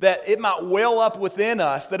 That it might well up within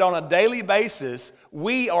us that on a daily basis,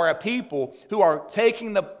 we are a people who are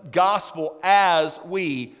taking the gospel as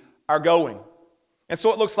we are going. And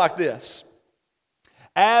so it looks like this.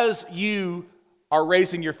 As you are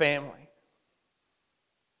raising your family,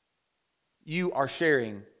 you are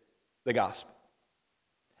sharing the gospel.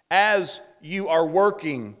 As you are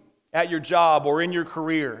working at your job or in your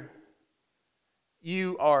career,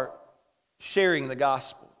 you are sharing the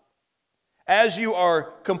gospel. As you are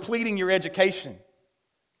completing your education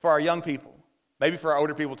for our young people, maybe for our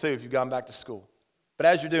older people too if you've gone back to school, but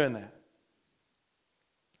as you're doing that,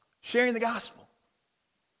 sharing the gospel.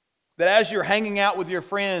 That as you're hanging out with your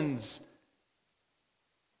friends,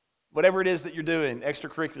 whatever it is that you're doing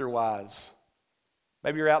extracurricular-wise,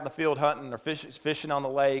 maybe you're out in the field hunting or fishing on the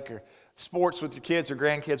lake or sports with your kids or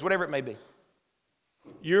grandkids, whatever it may be.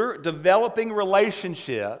 You're developing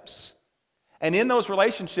relationships, and in those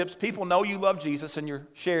relationships, people know you love Jesus and you're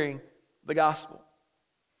sharing the gospel.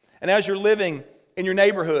 And as you're living in your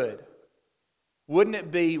neighborhood, wouldn't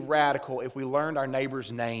it be radical if we learned our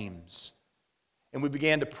neighbors' names and we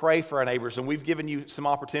began to pray for our neighbors? And we've given you some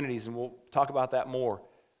opportunities, and we'll talk about that more,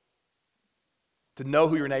 to know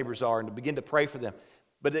who your neighbors are and to begin to pray for them.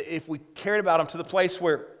 But if we cared about them to the place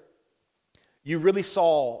where you really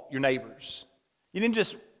saw your neighbors, you didn't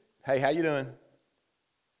just, hey, how you doing?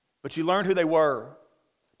 But you learned who they were,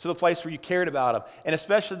 to the place where you cared about them. And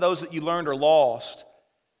especially those that you learned are lost,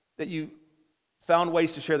 that you found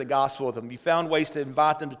ways to share the gospel with them. You found ways to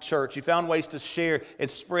invite them to church. You found ways to share and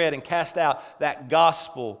spread and cast out that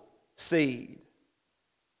gospel seed.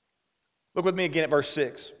 Look with me again at verse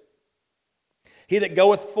 6. He that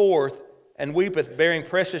goeth forth and weepeth, bearing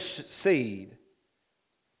precious seed.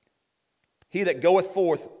 He that goeth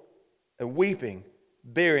forth and weeping,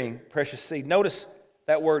 bearing precious seed. Notice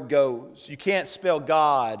that word goes. You can't spell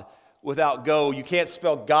God without go. You can't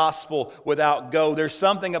spell gospel without go. There's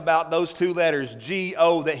something about those two letters,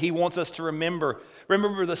 G-O, that he wants us to remember.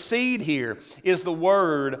 Remember, the seed here is the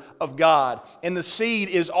word of God. And the seed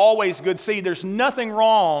is always good seed. There's nothing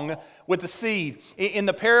wrong with the seed. In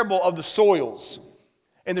the parable of the soils,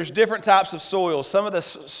 and there's different types of soil. Some of the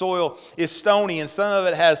soil is stony, and some of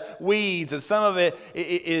it has weeds, and some of it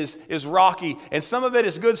is rocky, and some of it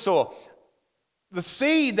is good soil. The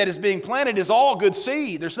seed that is being planted is all good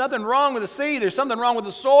seed. There's nothing wrong with the seed. There's something wrong with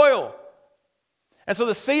the soil. And so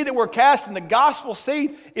the seed that we're casting, the gospel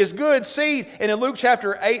seed, is good seed. And in Luke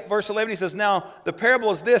chapter 8, verse 11, he says, now the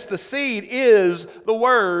parable is this: the seed is the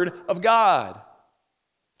word of God.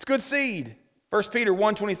 It's good seed. 1 Peter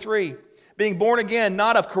 1:23, being born again,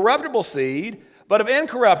 not of corruptible seed, but of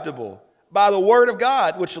incorruptible, by the word of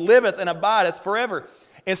God, which liveth and abideth forever.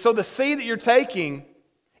 And so the seed that you're taking,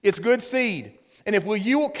 it's good seed. And if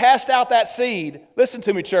you will cast out that seed, listen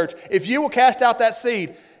to me, church, if you will cast out that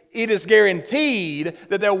seed, it is guaranteed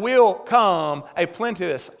that there will come a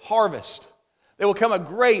plenteous harvest. There will come a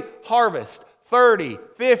great harvest, 30,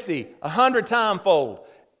 50, 100-time fold,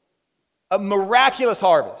 a miraculous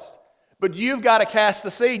harvest. But you've got to cast the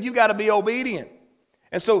seed. You've got to be obedient.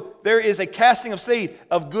 And so there is a casting of seed,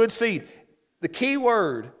 of good seed. The key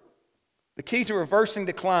word, the key to reversing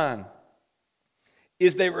decline,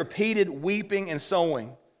 is the repeated weeping and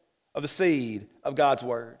sowing of the seed of God's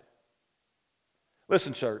word.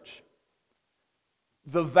 Listen, church.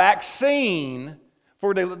 The vaccine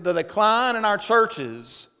for the decline in our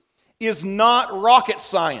churches is not rocket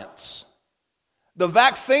science. The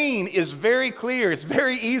vaccine is very clear. It's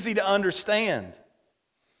very easy to understand.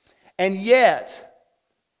 And yet,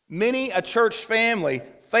 many a church family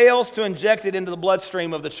fails to inject it into the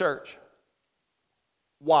bloodstream of the church.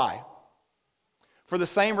 Why? For the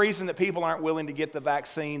same reason that people aren't willing to get the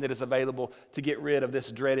vaccine that is available to get rid of this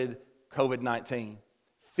dreaded COVID-19.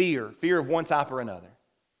 Fear of one type or another.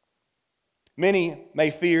 Many may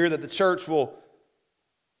fear that the church will,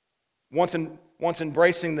 once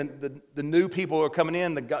embracing the new people who are coming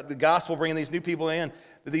in, the gospel bringing these new people in,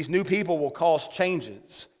 that these new people will cause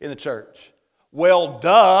changes in the church. Well,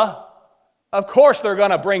 duh. Of course they're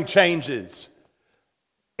going to bring changes.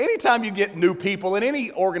 Anytime you get new people in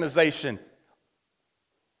any organization,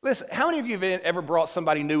 listen, how many of you have ever brought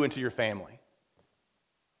somebody new into your family?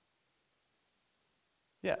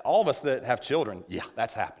 Yeah, all of us that have children, yeah,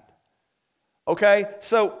 that's happened. Okay,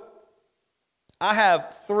 so I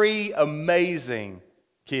have 3 amazing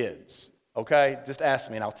kids, okay? Just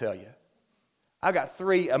ask me and I'll tell you. I got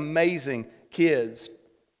 3 amazing kids,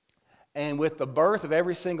 and with the birth of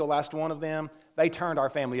every single last one of them, they turned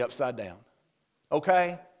our family upside down,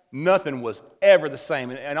 okay? Nothing was ever the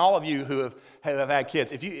same. And all of you who have had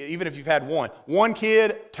kids, even if you've had one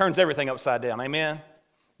kid turns everything upside down, amen?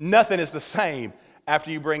 Nothing is the same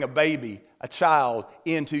after you bring a baby, a child,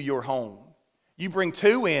 into your home. You bring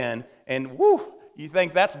 2 in, and whoo, you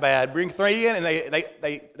think that's bad. Bring 3 in, and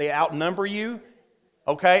they outnumber you,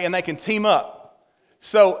 okay? And they can team up.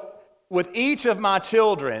 So with each of my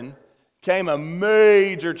children came a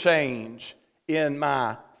major change in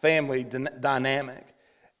my family dynamic.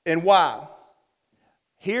 And why?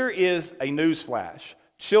 Here is a news flash.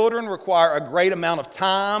 Children require a great amount of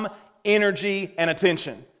time, energy, and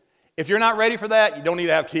attention. If you're not ready for that, you don't need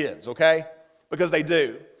to have kids, okay? Because they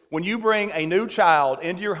do. When you bring a new child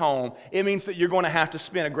into your home, it means that you're going to have to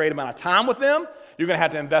spend a great amount of time with them. You're going to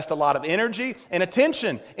have to invest a lot of energy and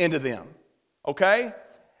attention into them, okay?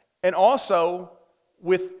 And also,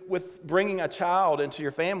 with bringing a child into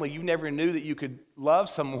your family, you never knew that you could love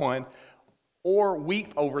someone or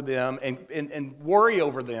weep over them and worry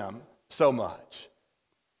over them so much.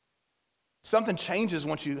 Something changes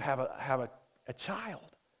once you have a child.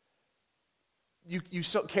 You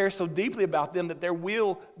care so deeply about them that there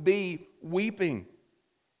will be weeping.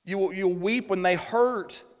 You'll weep when they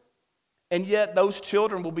hurt, and yet those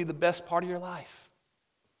children will be the best part of your life.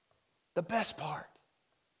 The best part.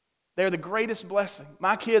 They're the greatest blessing.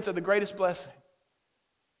 My kids are the greatest blessing.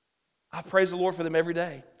 I praise the Lord for them every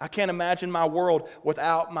day. I can't imagine my world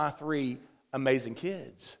without my 3 amazing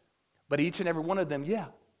kids. But each and every one of them,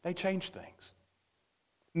 they change things.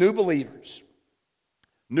 New believers,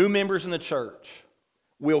 new members in the church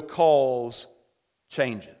will cause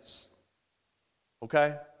changes.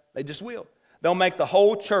 Okay? They just will. They'll make the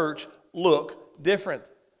whole church look different.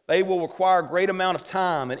 They will require a great amount of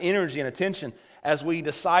time and energy and attention as we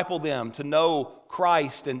disciple them to know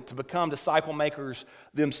Christ and to become disciple makers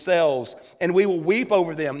themselves. And we will weep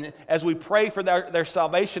over them as we pray for their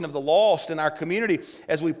salvation of the lost in our community,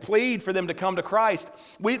 as we plead for them to come to Christ.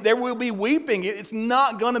 There will be weeping. It's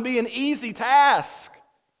not going to be an easy task.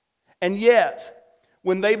 And yet,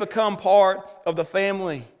 when they become part of the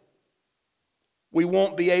family, we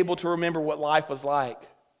won't be able to remember what life was like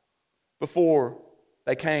before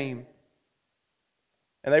they came.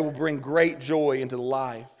 And they will bring great joy into the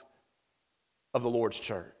life of the Lord's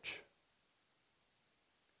church.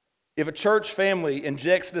 If a church family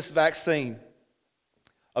injects this vaccine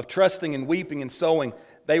of trusting and weeping and sowing,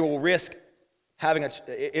 they will risk having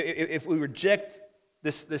if we reject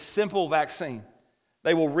this simple vaccine,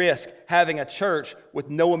 they will risk having a church with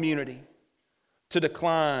no immunity to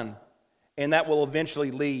decline, and that will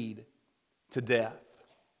eventually lead to death.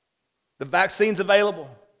 The vaccine's available,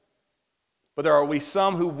 but there will be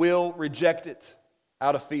some who will reject it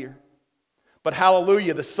out of fear. But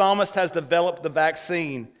hallelujah, the psalmist has developed the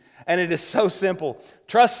vaccine, and it is so simple: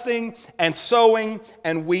 trusting and sowing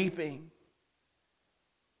and weeping.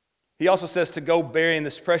 He also says to go burying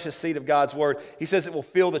this precious seed of God's word. He says it will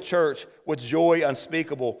fill the church with joy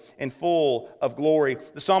unspeakable and full of glory.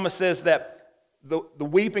 The psalmist says that the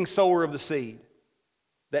weeping sower of the seed,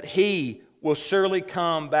 that he will surely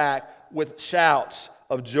come back with shouts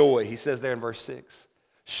of joy. He says there in verse 6.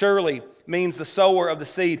 Surely means the sower of the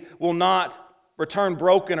seed will not return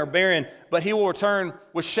broken or barren, but he will return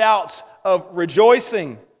with shouts of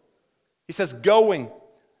rejoicing. He says going.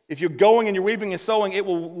 If you're going and you're weeping and sowing, it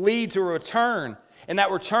will lead to a return. And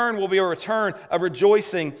that return will be a return of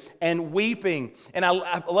rejoicing and weeping. And I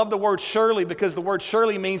love the word surely, because the word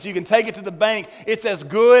surely means you can take it to the bank. It's as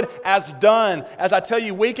good as done. As I tell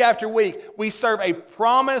you week after week, we serve a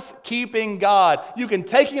promise-keeping God. You can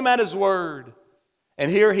take him at his word.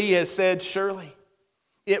 And here he has said, surely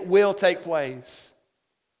it will take place.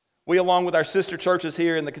 We, along with our sister churches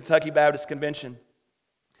here in the Kentucky Baptist Convention,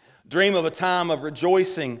 dream of a time of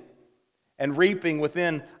rejoicing and reaping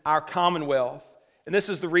within our commonwealth. And this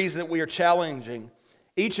is the reason that we are challenging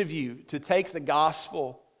each of you to take the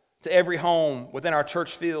gospel to every home within our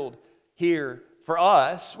church field here. For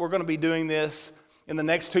us, we're going to be doing this in the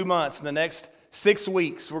next 2 months. In the next 6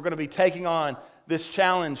 weeks, we're going to be taking on this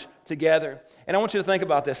challenge together. And I want you to think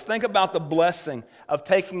about this. Think about the blessing of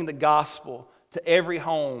taking the gospel to every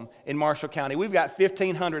home in Marshall County. We've got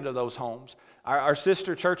 1,500 of those homes. Our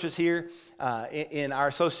sister churches here in our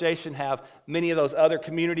association have many of those other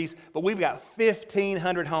communities, but we've got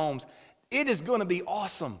 1,500 homes. It is going to be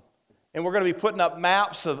awesome. And we're going to be putting up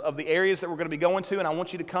maps of the areas that we're going to be going to, and I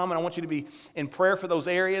want you to come and I want you to be in prayer for those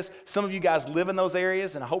areas. Some of you guys live in those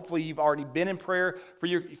areas, and hopefully you've already been in prayer for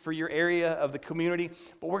your area of the community.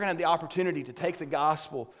 But we're going to have the opportunity to take the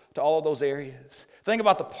gospel to all of those areas. Think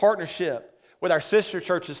about the partnership with our sister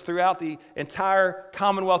churches throughout the entire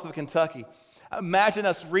Commonwealth of Kentucky. Imagine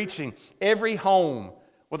us reaching every home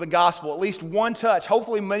with the gospel, at least one touch,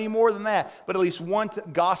 hopefully many more than that, but at least one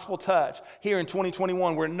gospel touch here in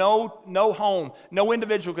 2021, where no home, no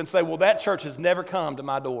individual can say, well, that church has never come to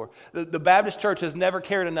my door. The Baptist church has never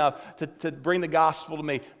cared enough to bring the gospel to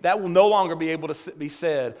me. That will no longer be able to be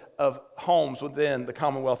said of homes within the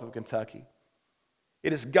Commonwealth of Kentucky.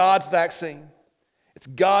 It is God's vaccine. It's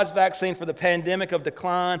God's vaccine for the pandemic of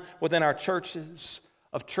decline within our churches,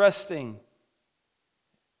 of trusting,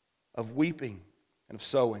 of weeping, and of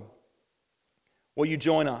sowing. Will you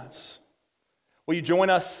join us? Will you join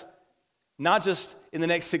us not just in the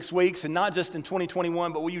next 6 weeks and not just in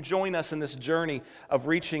 2021, but will you join us in this journey of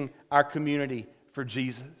reaching our community for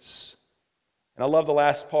Jesus? And I love the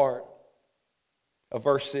last part of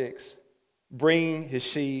verse 6, bringing his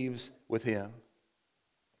sheaves with him.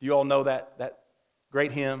 You all know that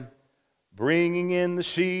great hymn, bringing in the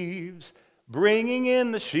sheaves, bringing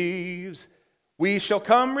in the sheaves, we shall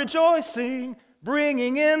come rejoicing,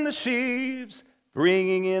 bringing in the sheaves,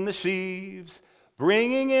 bringing in the sheaves,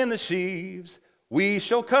 bringing in the sheaves, we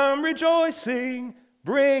shall come rejoicing,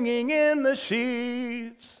 bringing in the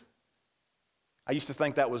sheaves. I used to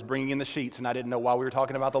think that was bringing in the sheets, and I didn't know why we were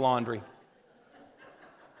talking about the laundry.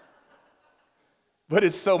 But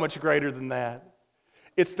it's so much greater than that.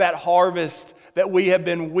 It's that harvest that we have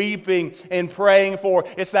been weeping and praying for.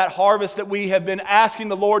 It's that harvest that we have been asking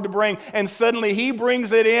the Lord to bring, and suddenly he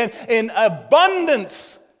brings it in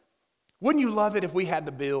abundance. Wouldn't you love it if we had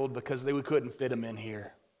to build because we couldn't fit them in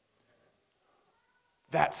here?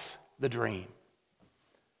 That's the dream.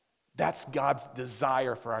 That's God's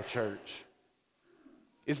desire for our church,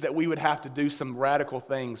 is that we would have to do some radical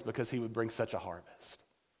things because he would bring such a harvest.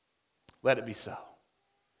 Let it be so.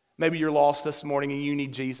 Maybe you're lost this morning and you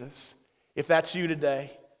need Jesus. If that's you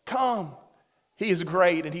today, come. He is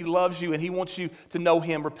great and he loves you and he wants you to know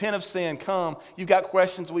him. Repent of sin. Come. You've got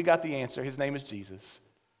questions. We got the answer. His name is Jesus.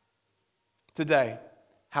 Today,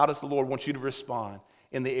 how does the Lord want you to respond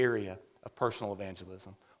in the area of personal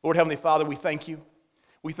evangelism? Lord Heavenly Father, we thank you.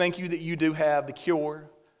 We thank you that you do have the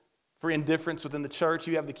cure for indifference within the church.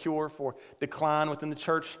 You have the cure for decline within the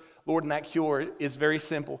church. Lord, and that cure is very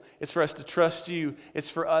simple. It's for us to trust you. It's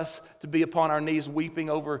for us to be upon our knees weeping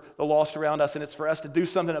over the lost around us. And it's for us to do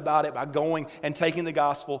something about it by going and taking the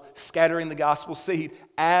gospel, scattering the gospel seed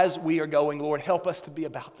as we are going. Lord, help us to be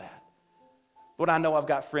about that. Lord, I know I've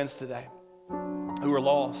got friends today who are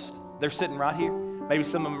lost. They're sitting right here. Maybe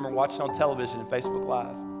some of them are watching on television and Facebook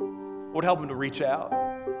Live. Lord, help them to reach out.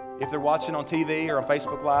 If they're watching on TV or on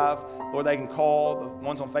Facebook Live, Lord, they can call. The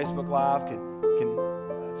ones on Facebook Live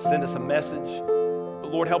can send us a message.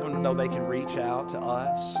 But Lord, help them to know they can reach out to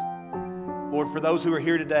us. Lord, for those who are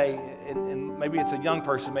here today, and maybe it's a young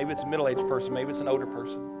person, maybe it's a middle-aged person, maybe it's an older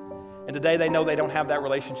person, and today they know they don't have that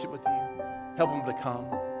relationship with you, help them to come.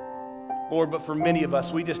 Lord, but for many of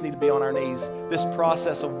us, we just need to be on our knees. This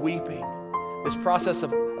process of weeping, this process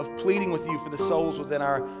of pleading with you for the souls within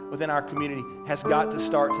our community has got to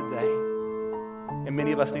start today. And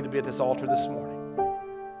many of us need to be at this altar this morning.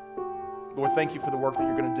 Lord, thank you for the work that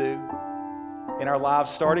you're going to do in our lives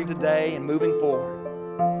starting today and moving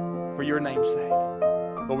forward for your name's sake.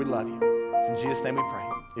 Lord, we love you. It's in Jesus' name we pray.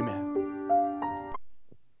 Amen.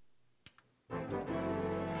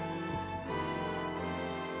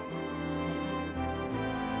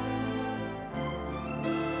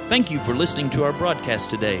 Thank you for listening to our broadcast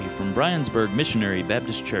today from Bryansburg Missionary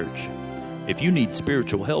Baptist Church. If you need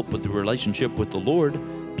spiritual help with the relationship with the Lord,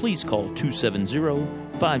 please call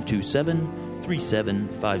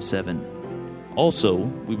 270-527-3757. Also,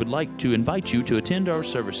 we would like to invite you to attend our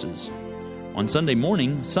services. On Sunday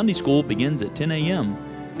morning, Sunday school begins at 10 a.m.,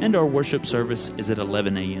 and our worship service is at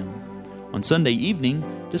 11 a.m. On Sunday evening,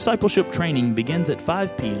 discipleship training begins at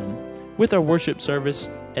 5 p.m., with our worship service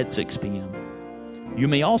at 6 p.m. You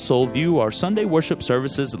may also view our Sunday worship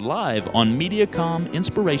services live on Mediacom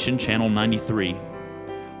Inspiration Channel 93.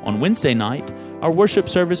 On Wednesday night, our worship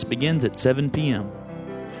service begins at 7 p.m.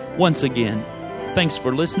 Once again, thanks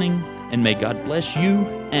for listening, and may God bless you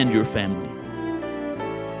and your family.